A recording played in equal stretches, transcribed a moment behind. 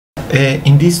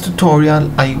In this tutorial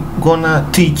I'm gonna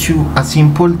teach you a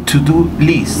simple to-do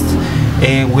list.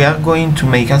 We are going to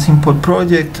make a simple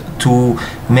project to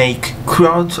make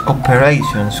cross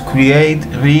operations, create,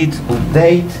 read,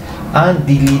 update and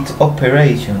delete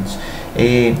operations.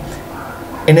 In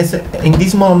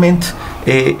this moment,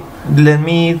 let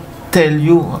me tell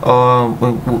you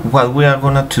what we are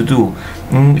going to do.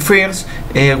 First,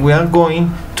 we are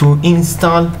going to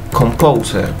install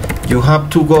Composer. You have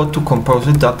to go to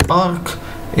composer.org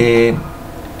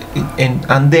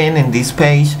and then in this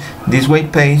page, this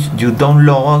web page, you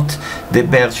download the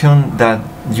version that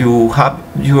you have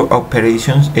your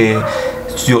operations,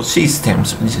 your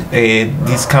systems.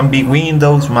 This can be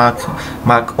Windows, Mac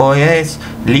OS,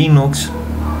 Linux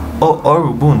or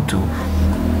Ubuntu.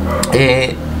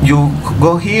 You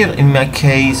go here. In my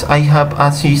case, I have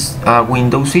a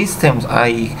Windows systems.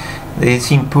 I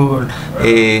simple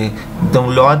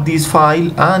download this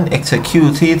file and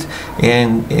execute it,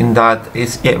 and that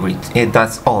is everything.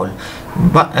 That's all.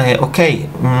 But okay,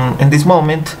 in this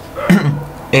moment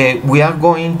we are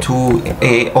going to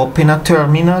open a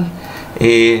terminal.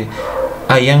 I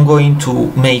am going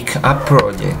to make a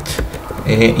project.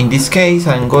 In this case,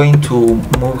 I'm going to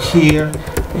move here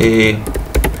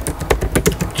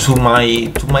to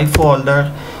my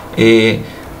folder.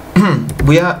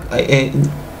 We are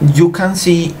you can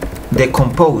see the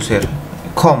Composer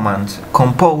command,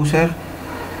 Composer,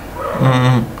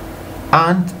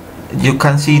 and you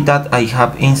can see that I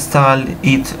have installed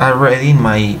it already in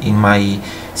my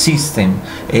system.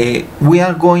 We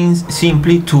are going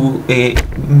simply to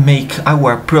make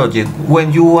our project.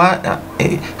 When you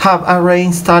have already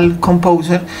installed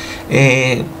Composer,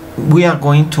 we are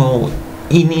going to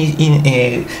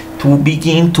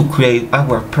begin to create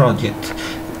our project.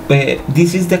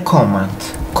 This is the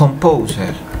command,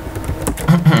 Composer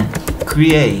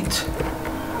create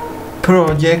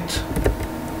project,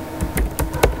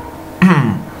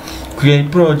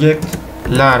 create project,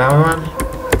 Laravel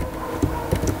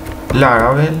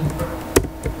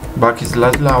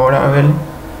backslash Laravel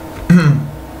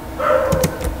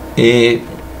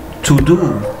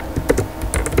to-do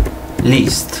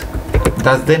list.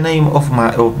 That's the name of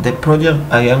the project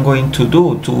I am going to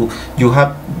do. You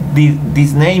have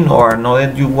this name or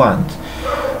another you want.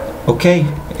 Okay,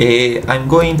 I'm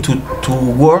going to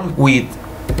work with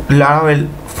Laravel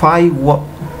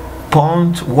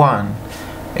 5.1.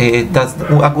 That's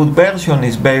a good version.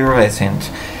 Is very recent.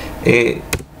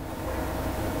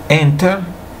 Enter.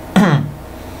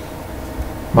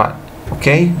 But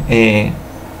okay,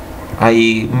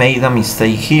 I made a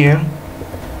mistake here.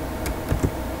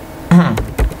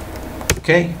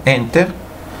 Okay, enter,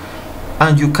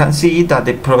 and you can see that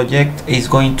the project is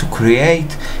going to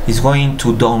create, is going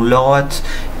to download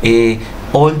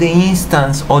all the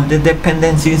instance, all the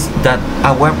dependencies that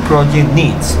our project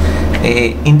needs.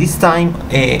 In this time,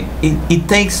 it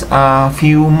takes a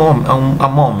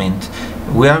moment.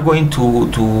 We are going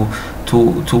to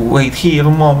wait here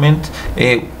a moment.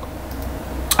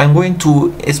 I'm going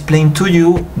to explain to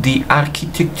you the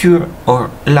architecture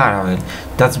of Laravel.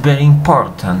 That's very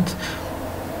important.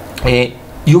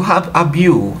 You have a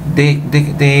view.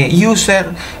 The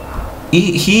user,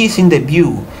 he is in the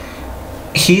view.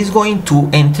 He is going to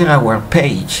enter our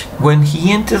page. When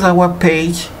he enters our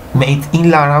page made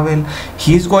in Laravel,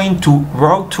 he is going to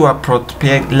route to a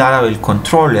appropriate Laravel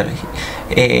controller.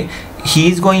 He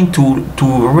is going to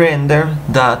render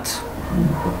that.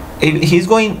 He's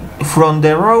going from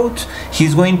the route.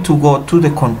 He's going to go to the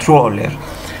controller.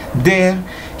 There,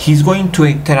 he's going to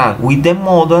interact with the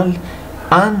model,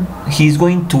 and he's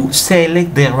going to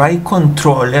select the right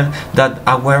controller that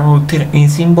our router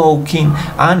is invoking,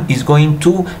 and is going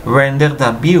to render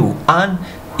that view, and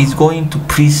is going to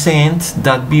present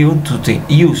that view to the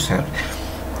user.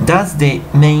 That's the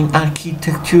main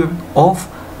architecture of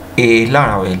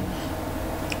Laravel.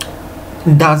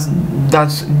 That's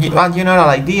a general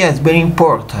idea. Is very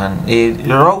important.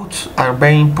 Routes are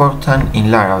very important in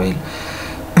Laravel.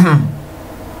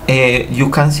 You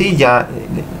can see,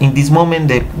 in this moment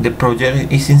the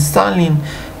project is installing.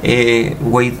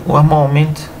 Wait one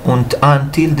moment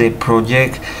until the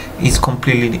project is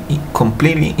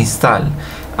completely installed.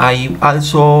 I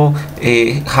also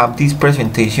have this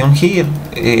presentation here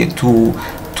to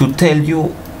tell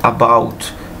you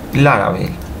about Laravel.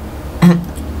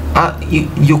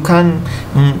 You can,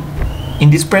 in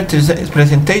this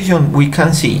presentation, we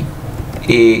can see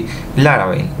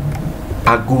Laravel,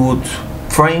 a good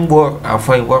framework,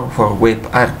 for web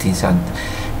artisans.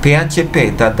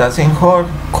 PHP that doesn't hurt,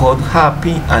 code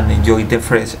happy, and enjoy the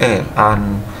fresh air,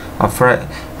 and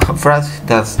phrase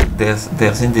that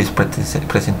there's in this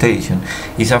presentation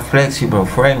is a flexible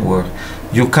framework.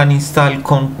 You can install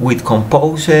with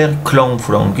Composer, clone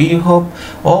from GitHub,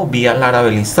 or via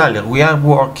Laravel installer. We are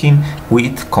working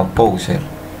with Composer.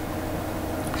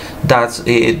 That's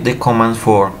the commands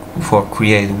for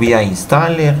create via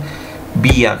installer,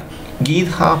 via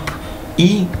GitHub,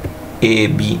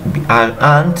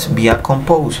 and via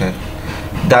Composer.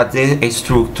 That's the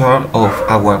structure of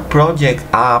our project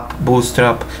app,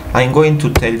 Bootstrap. I'm going to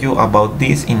tell you about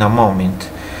this in a moment.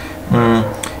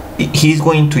 He's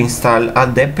going to install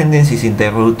all dependencies in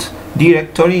the root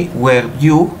directory where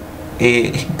you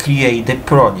create the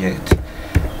project.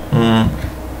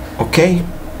 Okay.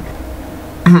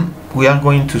 We are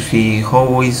going to see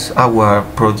how is our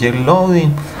project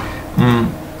loading.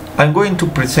 I'm going to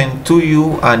present to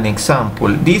you an example.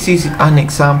 This is an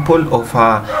example of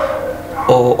a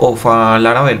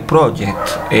Laravel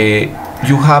project.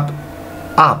 You have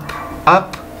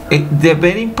app, the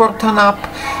very important app.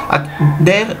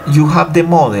 There you have the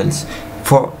models.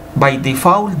 By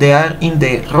default they are in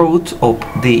the root of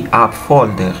the app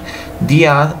folder. These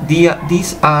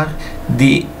are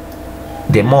the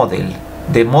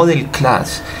model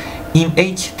class. In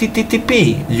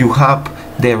HTTP you have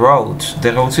the routes.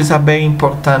 The routes is a very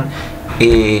important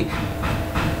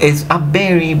it's a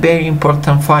very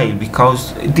important file,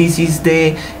 because this is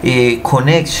the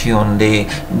connection,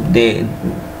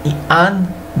 and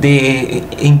the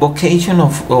invocation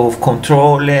of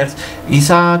controllers is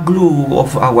a glue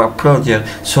of our project,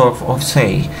 sort of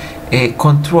say.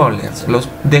 Controllers.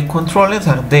 The controllers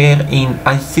are there in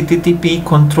HTTP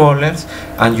controllers,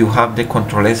 and you have the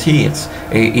controllers here.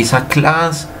 It's a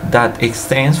class that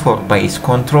extends for base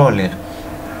controller.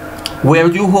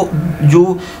 Where you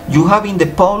have in the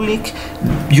public,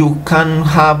 you can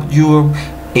have your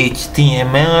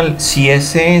HTML,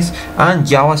 CSS, and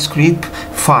JavaScript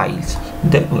files.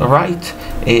 Right?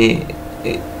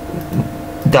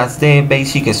 That's the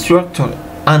basic structure.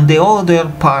 And the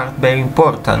other part, very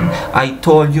important, I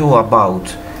told you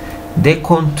about the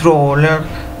controller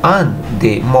and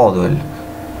the model.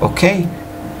 Okay?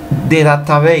 The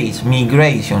database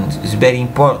migration is very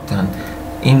important.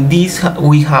 In this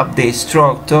we have the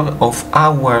structure of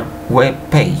our web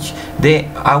page,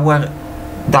 our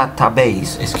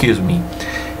database, excuse me.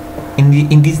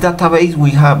 In this database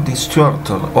we have the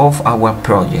structure of our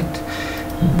project,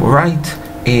 right?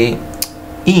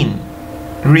 In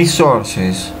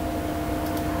resources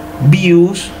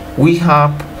views we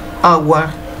have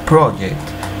our project,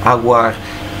 our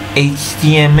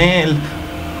HTML,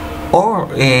 or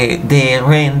the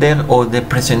render or the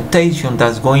presentation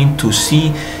that's going to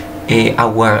see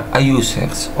our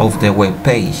users of the web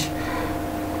page,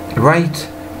 right?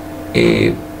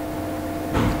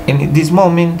 And at this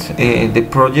moment the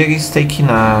project is taking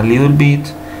a little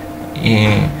bit.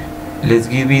 Let's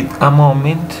give it a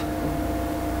moment.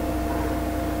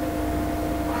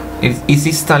 It's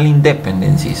installing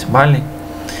dependencies, vale?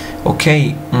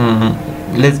 Okay,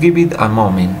 let's give it a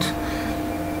moment.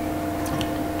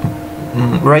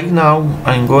 Right now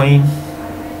I'm going,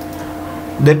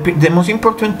 the most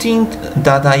important thing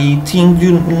that I think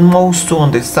you most to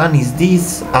understand is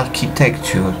this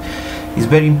architecture. It's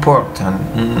very important.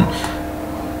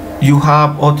 You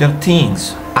have other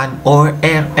things, an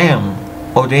ORM,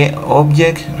 or the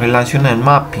object relational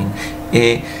mapping.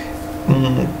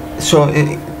 So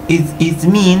it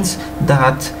means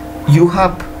that you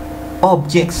have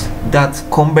objects that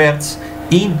converts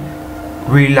in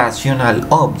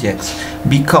relational objects,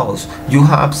 because you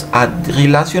have a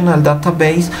relational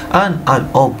database and an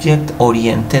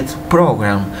object-oriented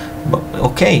program.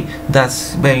 Okay,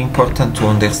 that's very important to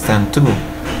understand too.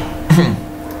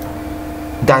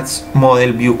 That's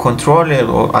model view controller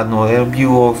or another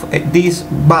view of this,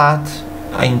 but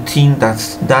I think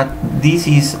that this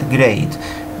is great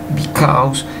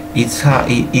because it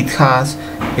has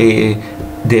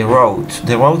the routes.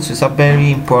 The routes is a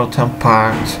very important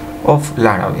part of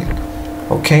Laravel.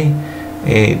 Okay,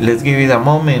 let's give it a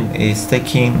moment. It's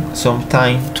taking some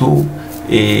time to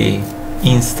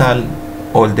install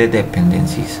all the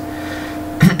dependencies.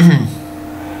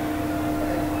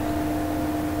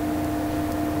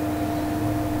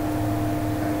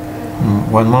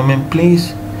 One moment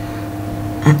please.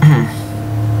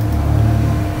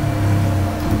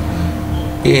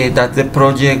 That's the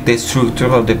project, the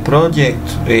structure of the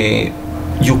project.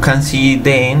 You can see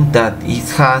then that it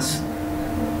has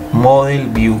model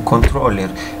view controller.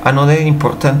 Another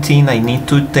important thing I need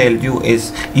to tell you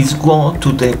is go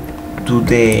to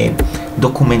the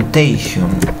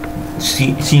documentation.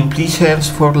 Simply search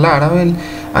for Laravel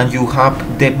and you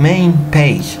have the main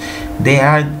page. There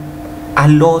are a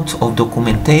lot of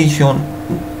documentation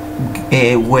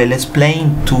well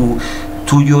explained to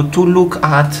you to look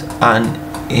at and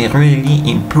really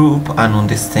improve and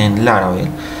understand Laravel.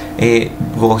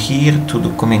 Go here to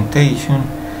documentation.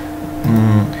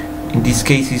 In this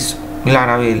case is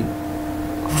Laravel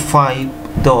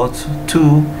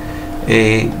 5.2,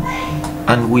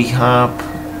 and we have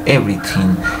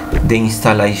everything, the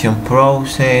installation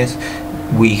process,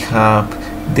 we have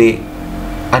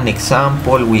an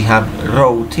example, we have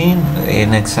routing,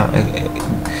 an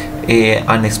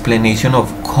explanation of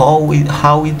how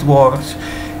it works,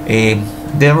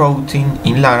 the routing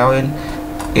in Laravel,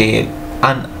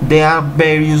 and there are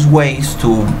various ways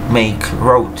to make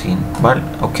routing, but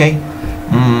okay.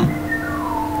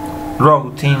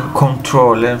 Routing,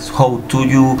 controllers, how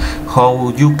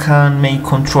you can make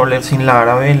controllers in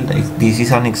Laravel. This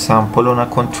is an example on a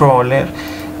controller.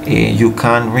 You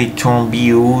can return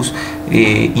views,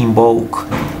 invoke.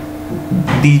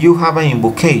 Did you have an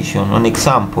invocation? An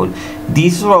example,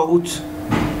 this route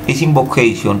is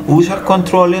invocation, user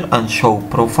controller and show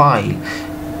profile.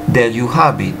 There you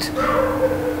have it,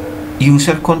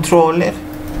 user controller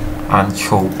and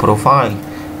show profile.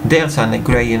 There's a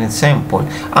great example,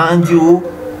 and you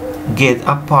get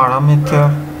a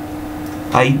parameter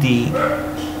ID.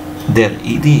 There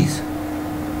it is.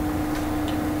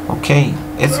 Okay,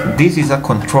 this is a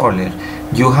controller.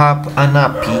 You have an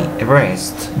API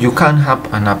REST. You can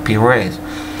have an API REST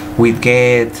with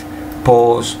get,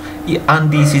 post, and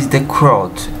this is the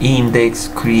CRUD: index,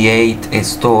 create,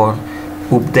 store,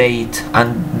 update,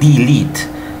 and delete.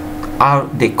 Are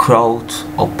the CRUD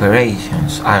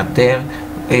operations are there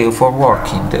for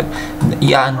working there.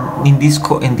 Yeah, and in this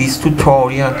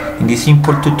tutorial, in this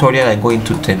simple tutorial, I'm going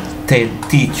to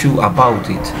teach you about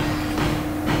it.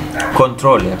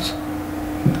 Controllers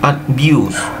and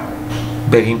views,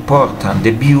 very important.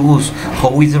 The views,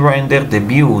 how is rendered the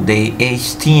view, the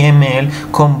HTML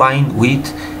combined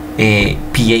with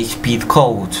PHP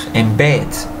code,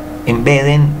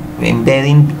 embedding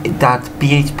that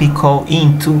PHP code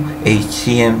into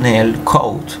HTML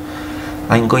code.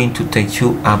 I'm going to teach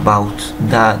you about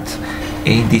that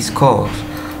in this course.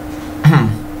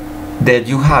 There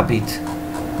you have it.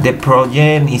 The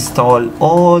project install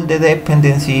all the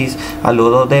dependencies, a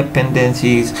lot of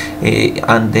dependencies,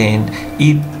 and then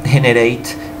it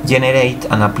generate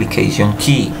an application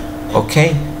key.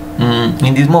 Okay.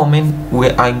 In this moment,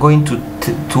 I'm going to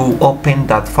open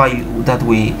that file that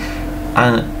we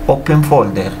an open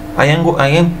folder. I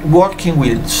am working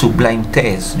with Sublime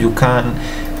Text. You can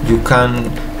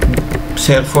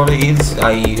search for it.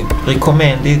 I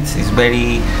recommend it.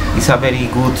 It's a very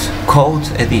good code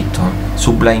editor.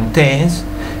 Sublime Text.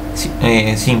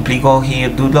 Simply go here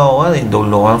to download and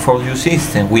download for your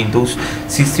system, Windows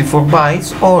 64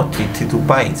 bytes or 32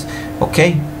 bytes.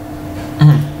 Okay.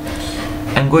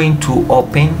 I'm going to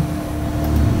open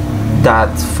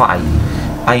that file.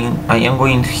 I am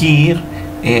going here,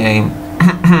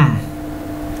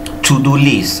 to-do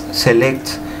list,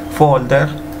 select folder,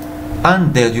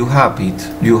 and there you have it.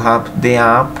 You have the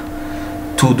app,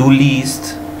 to-do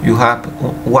list, you have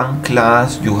one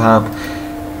class, you have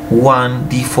one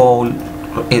default,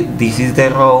 this is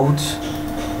the routes,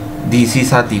 this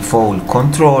is a default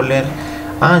controller,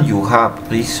 and you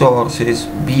have resources,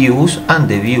 views, and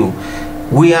the view.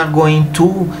 We are going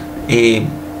to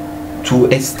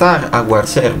start our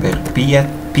server,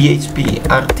 PHP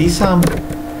artisan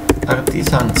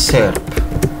serve.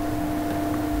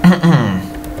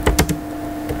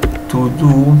 To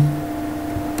do,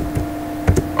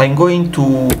 I'm going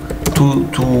to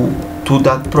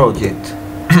that project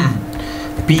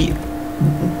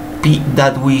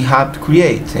that we have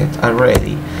created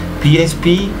already,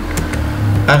 PHP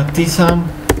artisan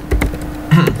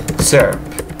serve.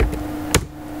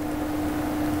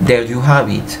 There you have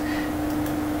it.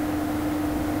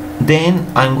 Then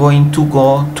I'm going to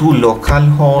go to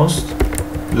localhost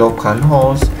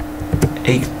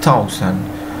 8000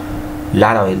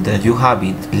 Laravel. There you have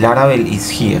it. Laravel is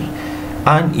here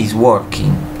and is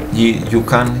working. You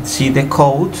can see the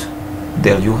code.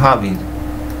 There you have it.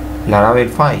 Laravel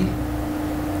file.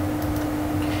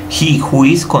 He who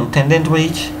is content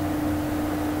enriched,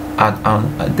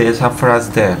 and there's a phrase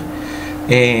there.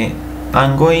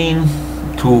 I'm going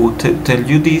to tell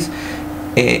you this.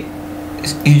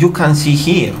 You can see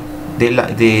here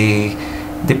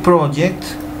the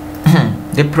project.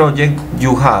 The project,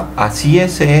 you have a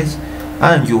CSS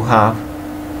and you have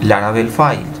Laravel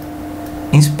file,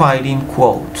 inspiring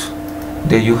quote.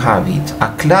 There you have it,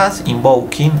 a class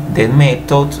invoking the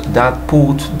method that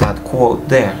put that quote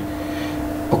there.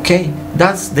 Okay,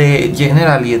 that's the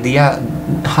general idea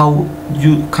how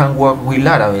you can work with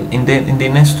Laravel. In the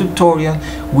next tutorial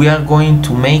we are going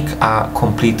to make a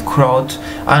complete CRUD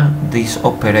and this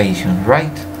operation,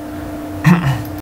 right?